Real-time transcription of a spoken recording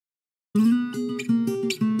I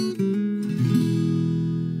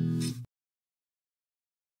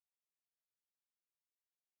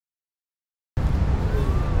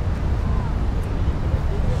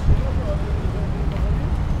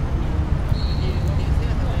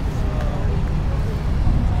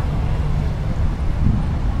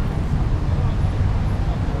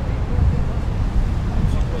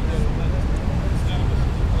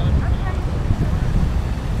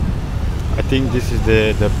think this is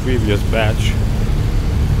the previous batch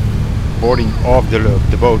boarding off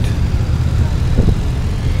the boat.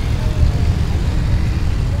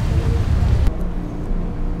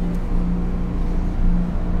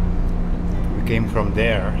 We came from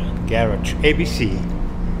there, garage ABC.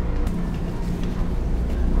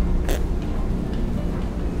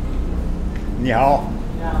 Ni hao.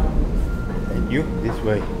 Thank you. This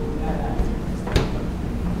way.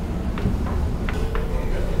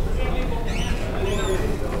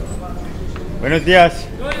 Buenos días.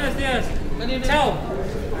 Buenos días. Chao.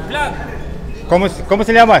 Vlog. ¿Cómo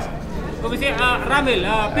se llama? ¿Cómo se llama? Ramil.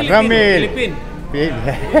 Ramil. Philippine.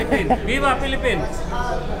 Viva Philippines.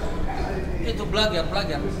 Itu blogger.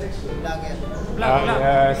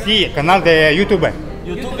 Sí, canal de YouTube.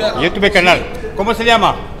 YouTube canal. ¿Cómo se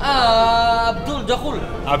llama? Abdul Dahul.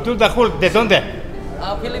 Abdul Dahul. ¿De dónde?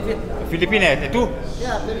 Philippines. Filipinas. ¿De tú?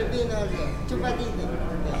 Ya, Filipinas. Coba dito.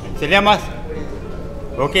 ¿Se llama?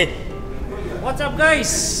 Ok. What's up,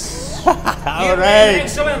 guys? All right.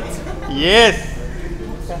 Excellent. Yes.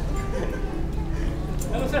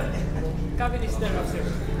 Hello, sir. Cabin is there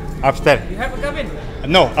upstairs. Upstairs. You have a cabin?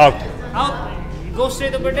 No, out. Out. You go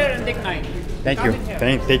straight over there and take 9. Thank you.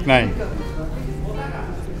 Cabin here. Take 9.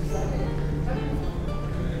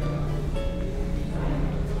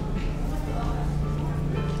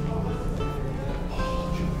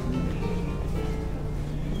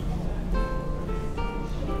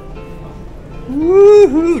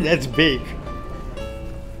 Woohoo! That's big.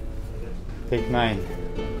 Take 9.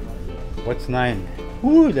 What's 9?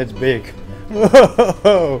 Woo! That's big.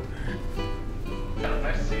 Whoa!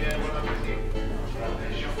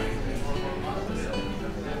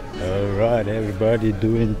 All right, everybody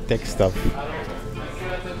doing tech stuff.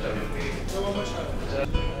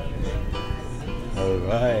 All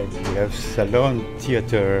right, we have salon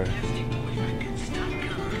theater.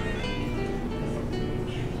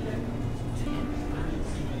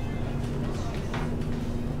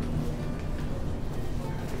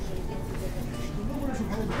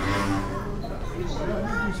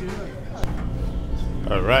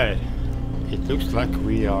 All right, it looks like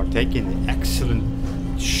we are taking the excellent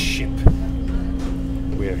ship.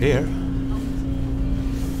 We're here,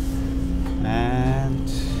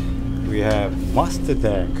 and we have master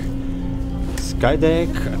deck, sky deck,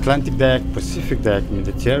 Atlantic deck, Pacific deck,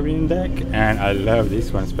 Mediterranean deck, and I love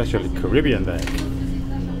this one, especially Caribbean deck.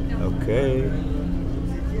 Okay.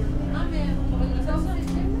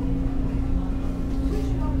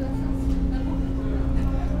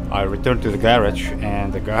 I returned to the garage,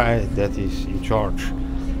 and the guy that is in charge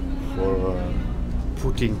for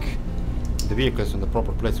putting the vehicles in the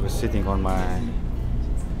proper place was sitting on our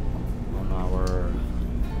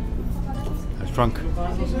trunk.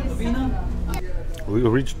 We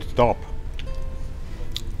reached the top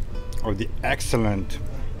of the excellent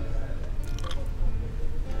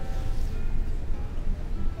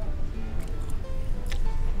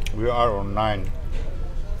we are on 9.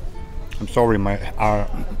 I'm sorry, my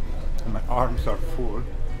arms are full,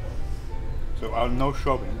 so I'll no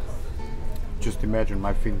shoving. Just imagine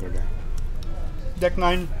my finger there. Deck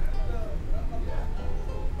 9.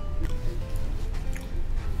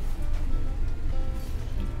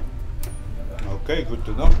 Okay, good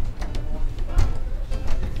to know.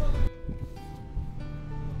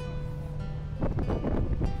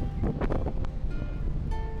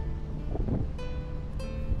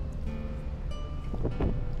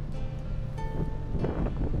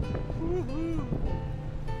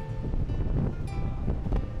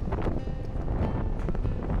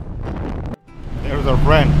 There's our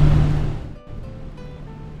friend.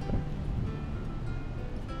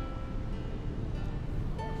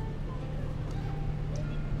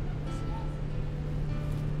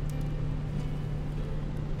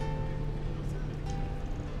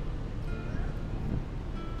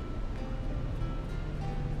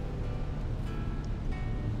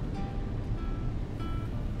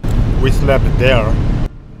 We slept there.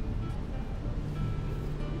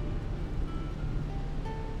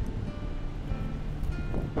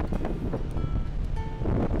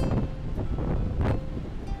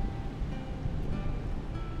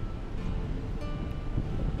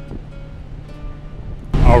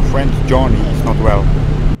 Our friend Johnny is not well.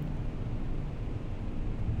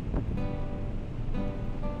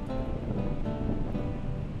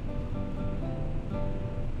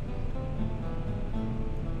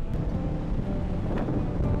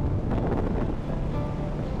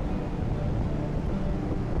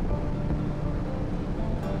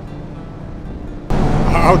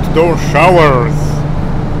 outdoor showers.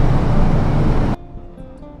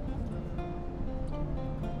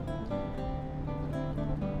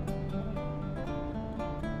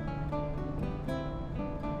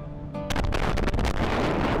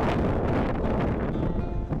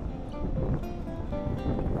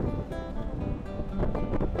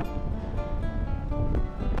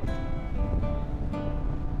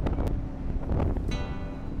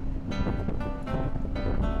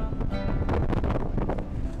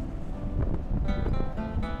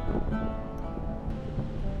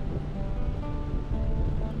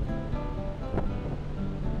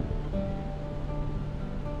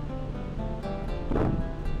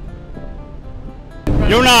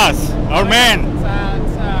 Jonas, our man,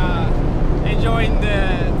 Enjoying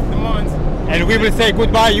the moment. and we will say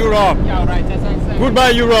goodbye Europe. Yeah, right. That's Goodbye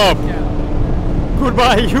Europe. Yeah.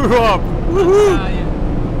 Goodbye Europe. Woohoo.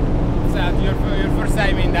 So your first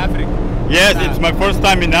time in Africa. Yes, it's my first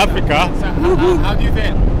time in Africa. So how do you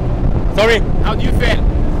feel? Sorry. How do you feel?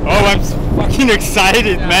 Oh, I'm fucking excited,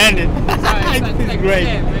 Yeah. man. It's It's great.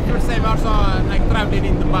 My first time also like traveling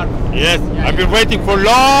in the park. Yes, Yeah, I've been yeah. waiting for a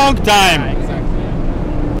long Yeah, time. exactly.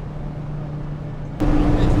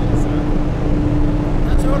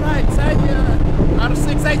 That's all right. So I'm so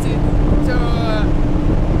excited to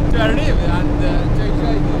arrive and to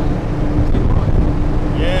enjoy the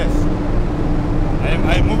Yes.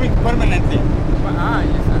 I'm moving permanently. yes,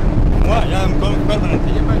 sir. What? Yeah, I'm going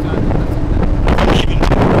permanently. You I'm leaving.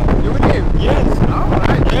 will leave? Yes. All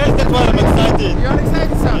right. Yes, that's why I'm excited. You're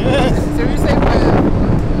excited, sir? Yes. So you say there?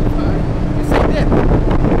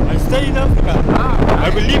 I stay in Africa. Ah, I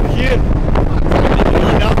will live here. In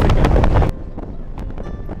Africa.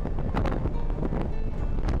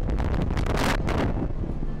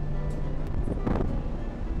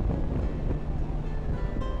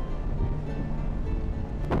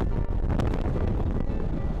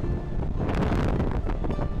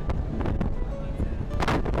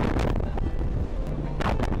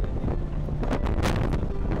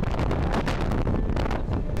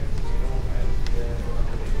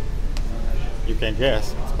 You can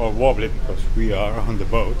guess it's all wobbly because we are on the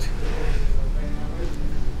boat.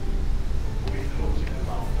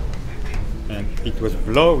 And it was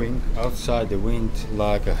blowing outside the wind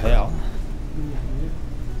like a hell.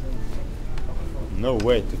 No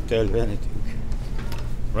way to tell you anything.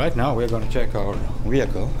 Right now we're gonna check our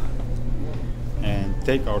vehicle and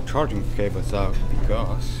take our charging cables out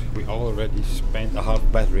because we already spent a half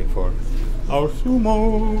battery for our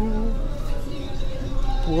sumo.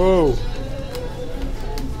 Whoa.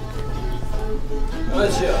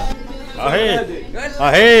 Ahey!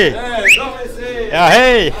 Ahey!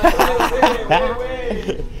 Ahey!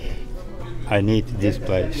 I need this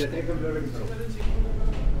place.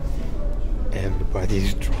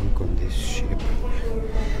 Everybody's drunk on this ship.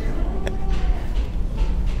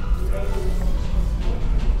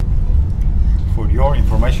 For your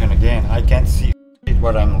information again, I can't see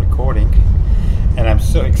what I'm recording and I'm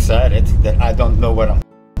so excited that I don't know what I'm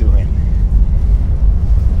doing.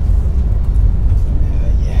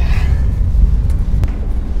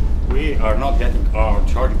 We are not getting our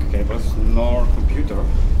charging cables nor computer,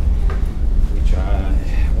 which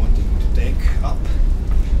I wanted to take up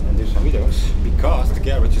and do some videos because the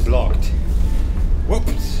garage is locked.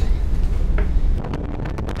 Whoops!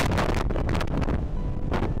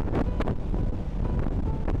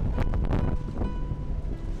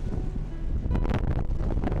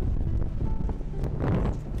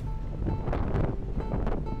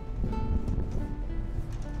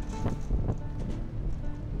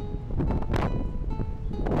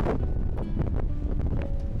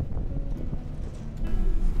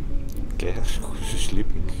 Guess who's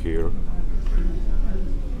sleeping here?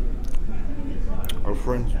 Our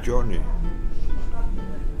friend Johnny.